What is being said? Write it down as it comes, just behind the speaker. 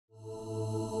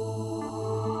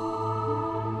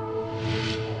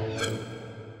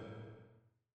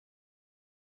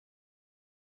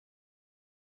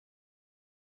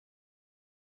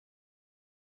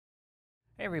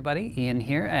Hey everybody, Ian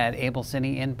here at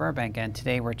AbelCine in Burbank, and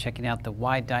today we're checking out the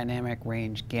wide dynamic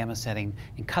range gamma setting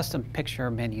and custom picture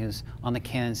menus on the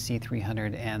Canon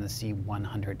C300 and the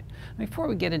C100. Before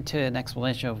we get into an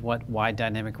explanation of what wide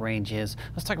dynamic range is,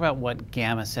 let's talk about what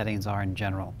gamma settings are in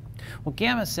general. Well,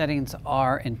 gamma settings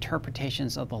are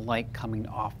interpretations of the light coming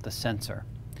off the sensor.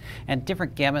 And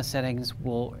different gamma settings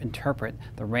will interpret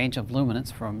the range of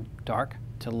luminance from dark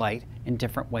to light in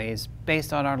different ways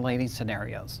based on our lighting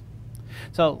scenarios.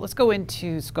 So let's go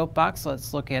into Scopebox,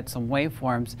 let's look at some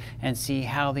waveforms and see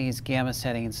how these gamma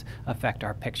settings affect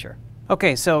our picture.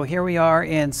 Okay, so here we are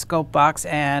in Scopebox,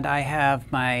 and I have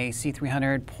my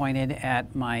C300 pointed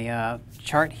at my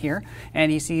chart here,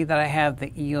 and you see that I have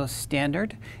the EOS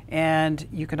standard, and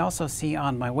you can also see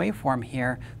on my waveform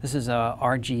here, this is a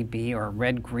RGB or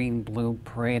red, green, blue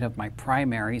parade of my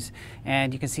primaries,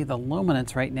 and you can see the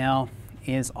luminance right now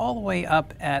is all the way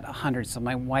up at 100, so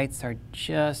my whites are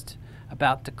just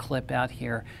about to clip out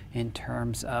here in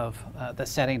terms of the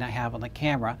setting I have on the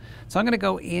camera. So I'm going to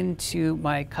go into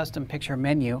my custom picture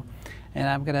menu, and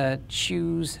I'm going to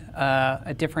choose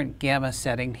a different gamma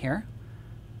setting here.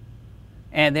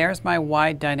 And there's my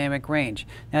wide dynamic range.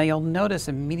 Now you'll notice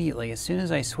immediately, as soon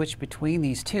as I switch between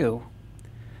these two,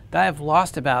 that I've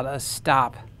lost about a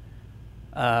stop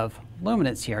of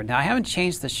luminance here. Now I haven't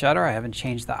changed the shutter, I haven't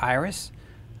changed the iris.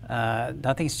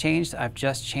 Nothing's changed. I've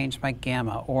just changed my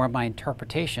gamma, or my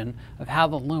interpretation of how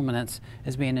the luminance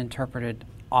is being interpreted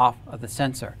off of the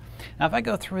sensor. Now if I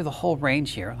go through the whole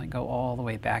range here, I go all the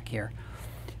way back here,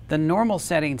 the normal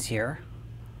settings here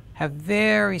have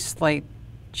very slight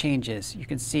changes. You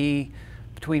can see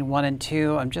between 1 and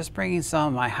 2, I'm just bringing some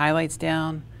of my highlights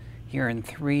down. Here in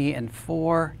 3 and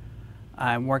 4,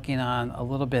 I'm working on a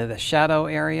little bit of the shadow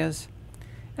areas.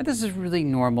 And this is really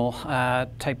normal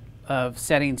type of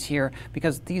settings here,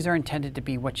 because these are intended to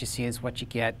be what you see is what you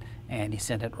get, and you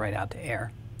send it right out to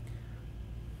air.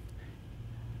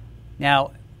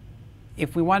 Now,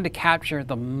 if we wanted to capture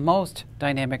the most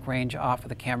dynamic range off of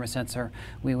the camera sensor,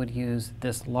 we would use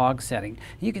this log setting.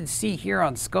 You can see here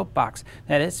on Scopebox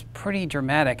that it's pretty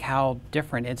dramatic how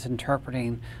different it's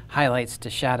interpreting highlights to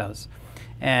shadows.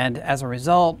 And as a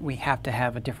result, we have to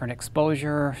have a different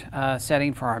exposure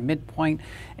setting for our midpoint.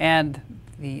 And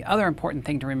the other important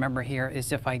thing to remember here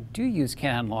is if I do use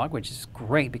Canon Log, which is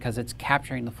great because it's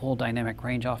capturing the full dynamic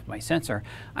range off my sensor,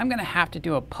 I'm going to have to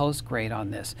do a post grade on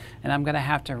this, and I'm going to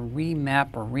have to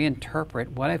remap or reinterpret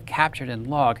what I've captured in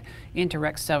Log into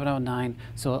Rec709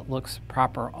 so it looks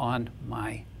proper on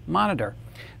my monitor.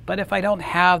 But if I don't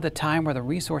have the time or the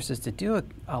resources to do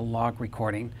a log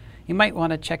recording, you might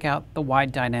want to check out the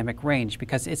wide dynamic range,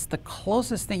 because it's the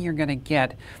closest thing you're going to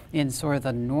get in sort of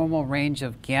the normal range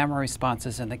of gamma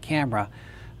responses in the camera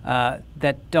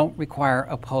that don't require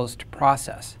a post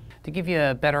process. To give you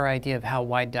a better idea of how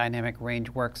wide dynamic range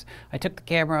works, I took the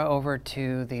camera over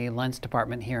to the lens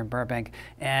department here in Burbank,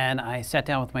 and I sat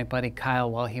down with my buddy Kyle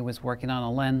while he was working on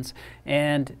a lens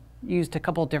and used a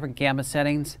couple of different gamma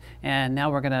settings, and now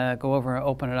we're going to go over and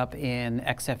open it up in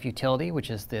XF Utility,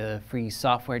 which is the free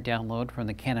software download from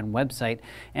the Canon website,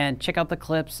 and check out the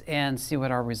clips and see what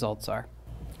our results are.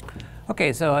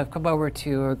 Okay, so I've come over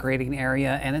to a grading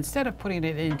area, and instead of putting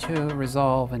it into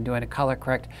Resolve and doing a color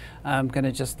correct, I'm going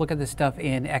to just look at this stuff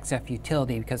in XF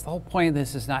Utility, because the whole point of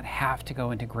this is not have to go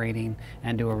into grading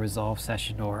and do a Resolve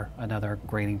session or another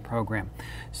grading program.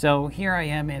 So here I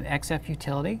am in XF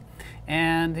Utility,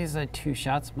 and these are 2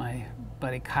 shots, my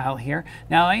buddy Kyle here.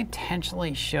 Now I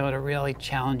intentionally showed a really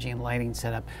challenging lighting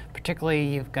setup.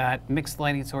 Particularly, you've got mixed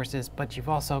lighting sources, but you've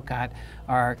also got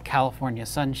our California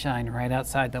sunshine right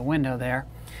outside the window there,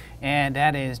 and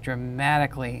that is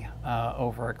dramatically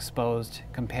overexposed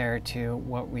compared to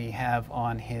what we have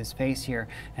on his face here.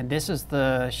 And this is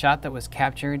the shot that was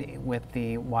captured with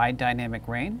the wide dynamic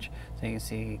range. So you can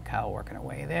see Kyle working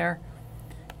away there.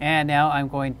 And now I'm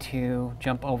going to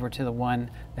jump over to the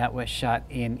one that was shot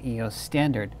in EOS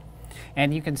standard.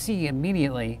 And you can see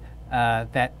immediately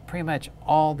that pretty much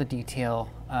all the detail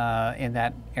in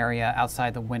that area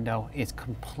outside the window is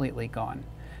completely gone.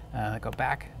 Go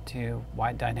back to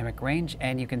wide dynamic range,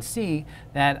 and you can see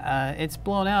that it's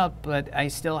blown out, but I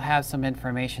still have some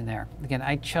information there. Again,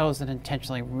 I chose an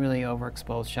intentionally really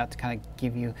overexposed shot to kind of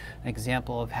give you an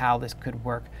example of how this could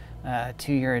work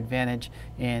to your advantage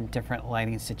in different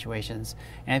lighting situations.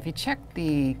 And if you check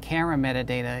the camera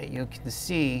metadata, you can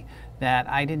see that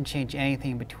I didn't change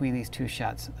anything between these 2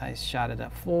 shots. I shot it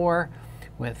at 4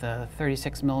 with a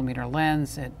 36mm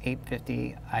lens at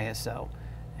 850 ISO.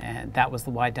 And that was the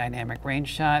wide dynamic range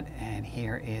shot, and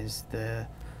here is the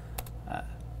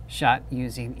shot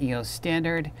using EOS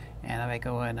standard, and if I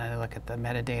go in and I look at the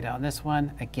metadata on this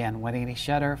one, again, 180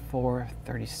 shutter for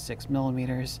 36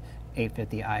 millimeters,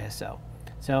 850 ISO.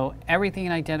 So everything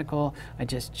identical, I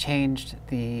just changed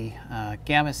the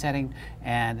gamma setting,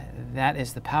 and that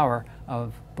is the power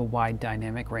of the wide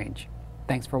dynamic range.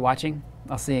 Thanks for watching.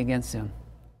 I'll see you again soon.